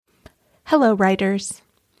Hello, writers.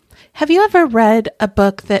 Have you ever read a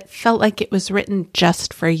book that felt like it was written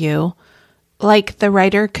just for you? Like the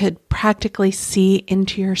writer could practically see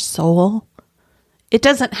into your soul? It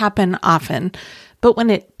doesn't happen often, but when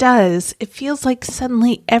it does, it feels like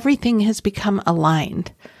suddenly everything has become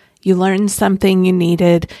aligned. You learn something you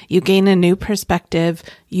needed, you gain a new perspective,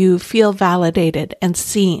 you feel validated and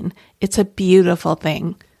seen. It's a beautiful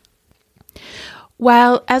thing.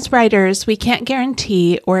 While as writers, we can't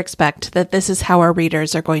guarantee or expect that this is how our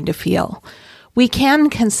readers are going to feel, we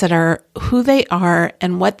can consider who they are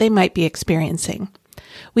and what they might be experiencing.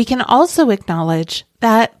 We can also acknowledge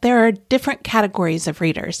that there are different categories of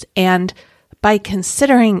readers, and by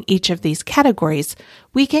considering each of these categories,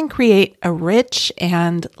 we can create a rich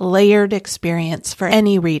and layered experience for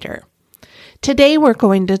any reader. Today, we're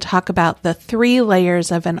going to talk about the 3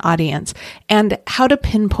 layers of an audience and how to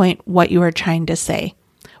pinpoint what you are trying to say.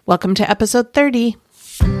 Welcome to episode 30.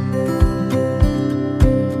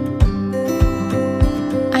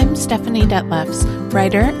 I'm Stephanie Detlefs,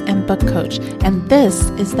 writer and book coach, and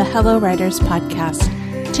this is the Hello Writers podcast.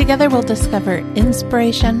 Together, we'll discover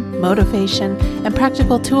inspiration, motivation, and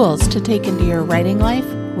practical tools to take into your writing life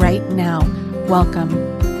right now.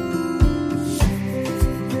 Welcome.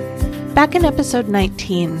 Back in episode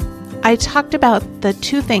 19, I talked about the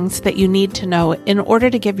 2 things that you need to know in order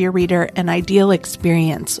to give your reader an ideal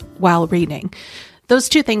experience while reading. Those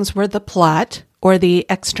 2 things were the plot, or the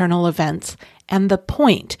external events, and the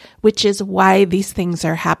point, which is why these things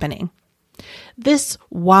are happening. This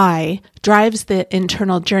why drives the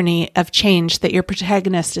internal journey of change that your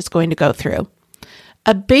protagonist is going to go through.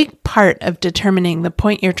 A big part of determining the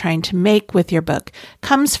point you're trying to make with your book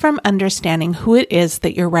comes from understanding who it is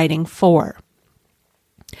that you're writing for.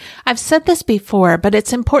 I've said this before, but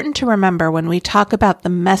it's important to remember when we talk about the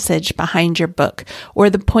message behind your book or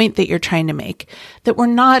the point that you're trying to make, that we're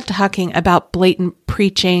not talking about blatant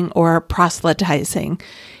preaching or proselytizing.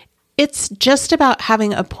 It's just about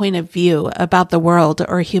having a point of view about the world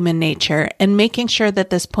or human nature and making sure that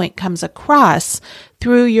this point comes across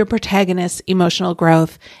through your protagonist's emotional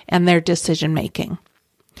growth and their decision making.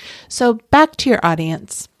 So back to your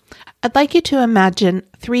audience. I'd like you to imagine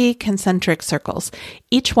 3 concentric circles,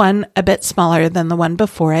 each one a bit smaller than the one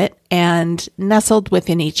before it and nestled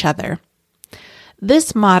within each other.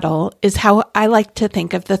 This model is how I like to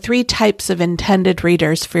think of the 3 types of intended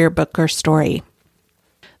readers for your book or story.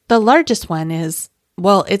 The largest one is,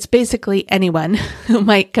 well, it's basically anyone who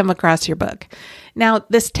might come across your book. Now,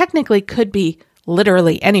 this technically could be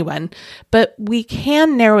literally anyone, but we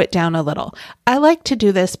can narrow it down a little. I like to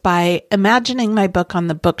do this by imagining my book on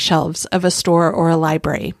the bookshelves of a store or a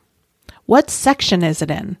library. What section is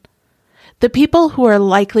it in? The people who are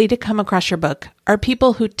likely to come across your book are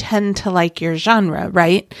people who tend to like your genre,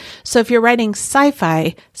 right? So if you're writing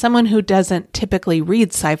sci-fi, someone who doesn't typically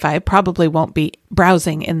read sci-fi probably won't be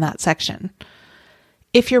browsing in that section.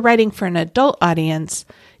 If you're writing for an adult audience,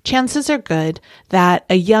 chances are good that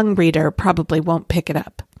a young reader probably won't pick it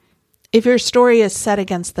up. If your story is set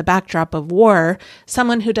against the backdrop of war,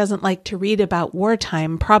 someone who doesn't like to read about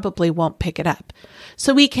wartime probably won't pick it up.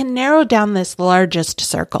 So we can narrow down this largest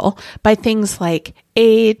circle by things like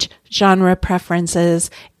age, genre preferences,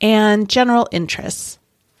 and general interests.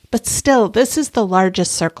 But still, this is the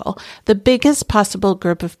largest circle, the biggest possible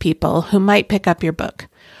group of people who might pick up your book.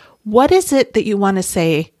 What is it that you want to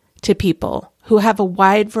say to people who have a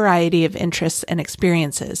wide variety of interests and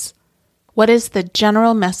experiences? What is the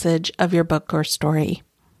general message of your book or story?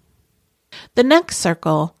 The next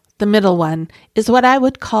circle, the middle one, is what I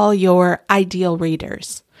would call your ideal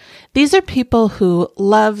readers. These are people who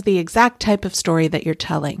love the exact type of story that you're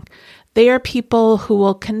telling. They are people who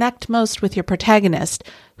will connect most with your protagonist,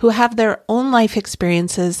 who have their own life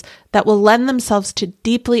experiences that will lend themselves to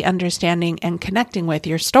deeply understanding and connecting with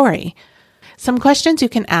your story. Some questions you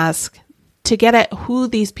can ask to get at who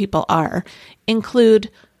these people are include: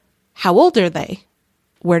 how old are they?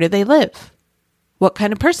 Where do they live? What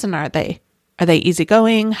kind of person are they? Are they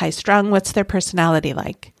easygoing, high-strung? What's their personality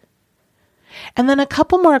like? And then a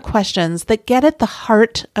couple more questions that get at the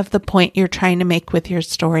heart of the point you're trying to make with your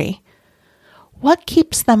story. What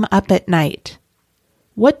keeps them up at night?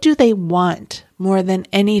 What do they want more than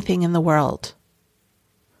anything in the world?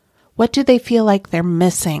 What do they feel like they're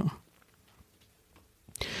missing?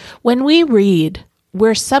 When we read,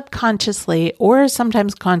 we're subconsciously or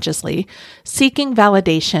sometimes consciously seeking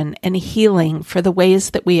validation and healing for the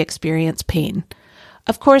ways that we experience pain.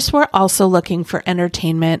 Of course, we're also looking for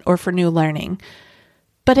entertainment or for new learning.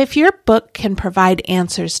 But if your book can provide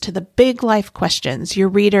answers to the big life questions your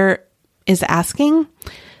reader is asking,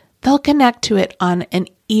 they'll connect to it on an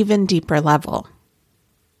even deeper level.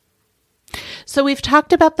 So we've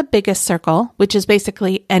talked about the biggest circle, which is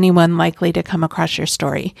basically anyone likely to come across your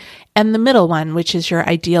story, and the middle one, which is your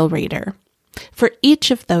ideal reader. For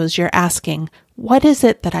each of those, you're asking, what is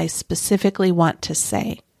it that I specifically want to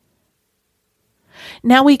say?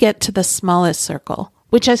 Now we get to the smallest circle,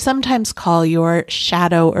 which I sometimes call your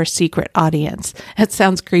shadow or secret audience. It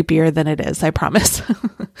sounds creepier than it is, I promise.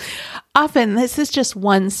 Often, this is just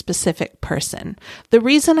one specific person. The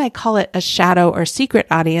reason I call it a shadow or secret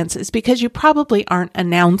audience is because you probably aren't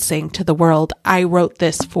announcing to the world, I wrote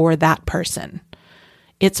this for that person.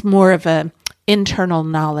 It's more of an internal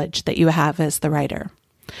knowledge that you have as the writer.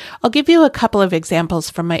 I'll give you a couple of examples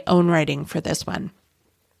from my own writing for this one.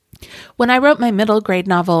 When I wrote my middle grade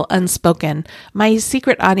novel, Unspoken, my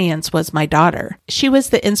secret audience was my daughter. She was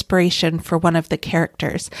the inspiration for one of the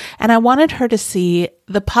characters, and I wanted her to see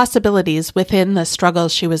the possibilities within the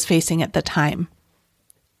struggles she was facing at the time.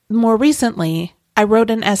 More recently, I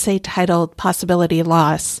wrote an essay titled Possibility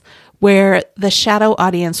Loss, where the shadow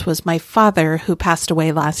audience was my father who passed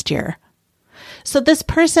away last year. So this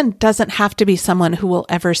person doesn't have to be someone who will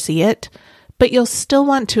ever see it, but you'll still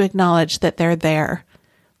want to acknowledge that they're there.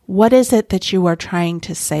 What is it that you are trying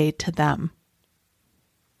to say to them?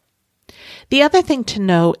 The other thing to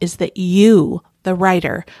know is that you, the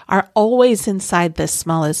writer, are always inside this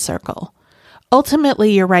smallest circle.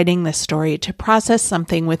 Ultimately, you're writing this story to process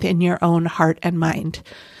something within your own heart and mind,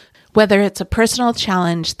 whether it's a personal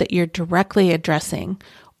challenge that you're directly addressing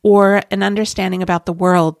or an understanding about the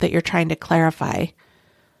world that you're trying to clarify.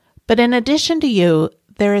 But in addition to you,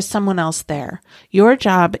 there is someone else there. Your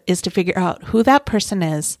job is to figure out who that person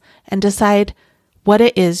is and decide what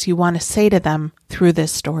it is you want to say to them through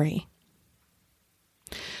this story.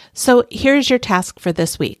 So here's your task for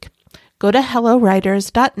this week. Go to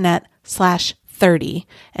hellowriters.net/30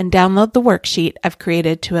 and download the worksheet I've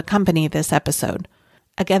created to accompany this episode.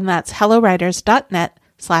 Again, that's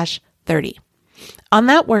hellowriters.net/30. On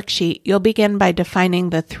that worksheet, you'll begin by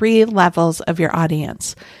defining the 3 levels of your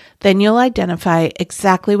audience. Then you'll identify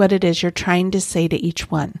exactly what it is you're trying to say to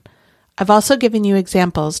each one. I've also given you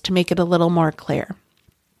examples to make it a little more clear.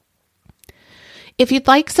 If you'd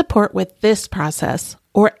like support with this process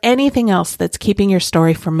or anything else that's keeping your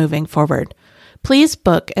story from moving forward, please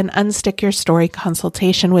book an Unstick Your Story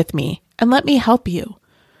consultation with me and let me help you.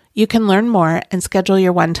 You can learn more and schedule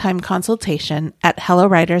your one-time consultation at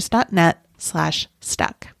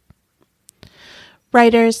hellowriters.net/stuck.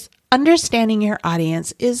 Writers, understanding your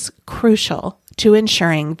audience is crucial to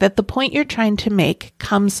ensuring that the point you're trying to make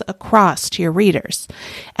comes across to your readers.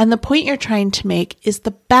 And the point you're trying to make is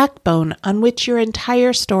the backbone on which your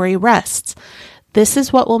entire story rests. This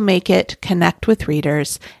is what will make it connect with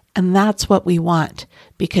readers, and that's what we want,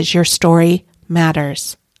 because your story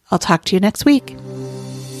matters. I'll talk to you next week.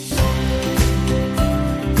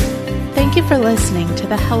 Thank you for listening to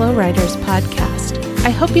the Hello Writers podcast. I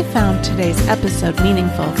hope you found today's episode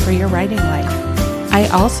meaningful for your writing life. I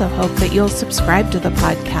also hope that you'll subscribe to the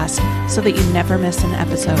podcast so that you never miss an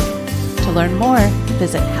episode. To learn more,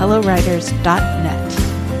 visit hellowriters.net.